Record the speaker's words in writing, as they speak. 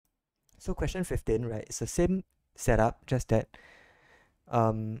So question 15, right? It's the same setup, just that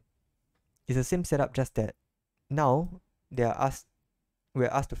now we're asked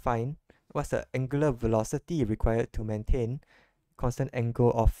to find what's the angular velocity required to maintain constant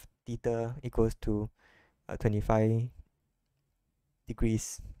angle of theta equals to 25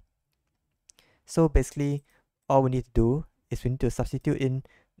 degrees. So basically, all we need to do is we need to substitute in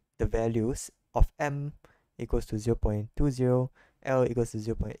the values of m equals to 0.20, L equals to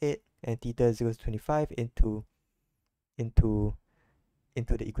 0.8, and theta is equals to 25 into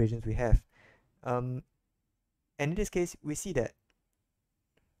the equations we have. And in this case, we see that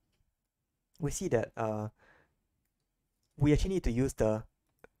we actually need to use the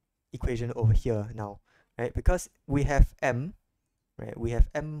equation over here now, right? Because we have m, right? We have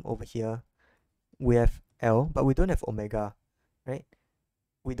m over here, we have L, but we don't have omega, right?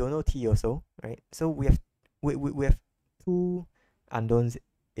 We don't know t also, right? So we have two unknowns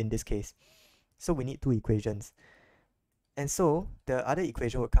in this case. So we need two equations. And so the other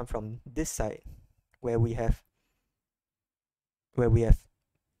equation would come from this side where we have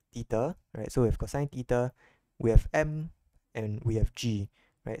theta, right? So we have cosine theta, we have m, and we have g,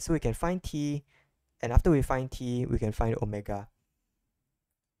 right? So we can find t, and after we find t, we can find omega.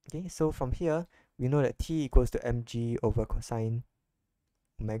 Okay, so from here, we know that t equals to mg over cosine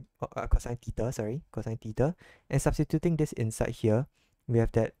theta, and substituting this inside here, we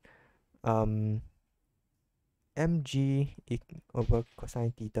have that mg over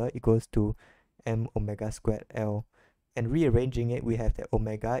cosine theta equals to m omega squared L, and rearranging it, we have that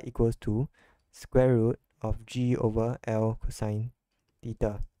omega equals to square root of g over L cosine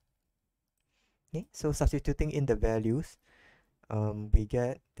theta. Okay, so substituting in the values, we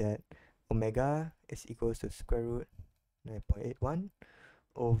get that omega is equals to square root 9.81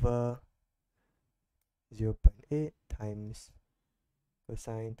 over 0.8 times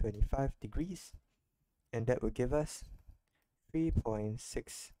cosine 25 degrees, and that will give us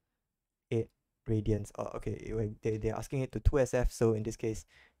 3.68 radians. Oh, okay, they're asking it to 2SF, so in this case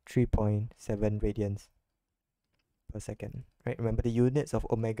 3.7 radians per second, right? Remember, the units of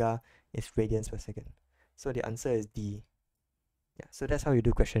omega is radians per second, so the answer is D. Yeah, so that's how you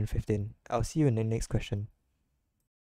do question 15. I'll see you in the next question.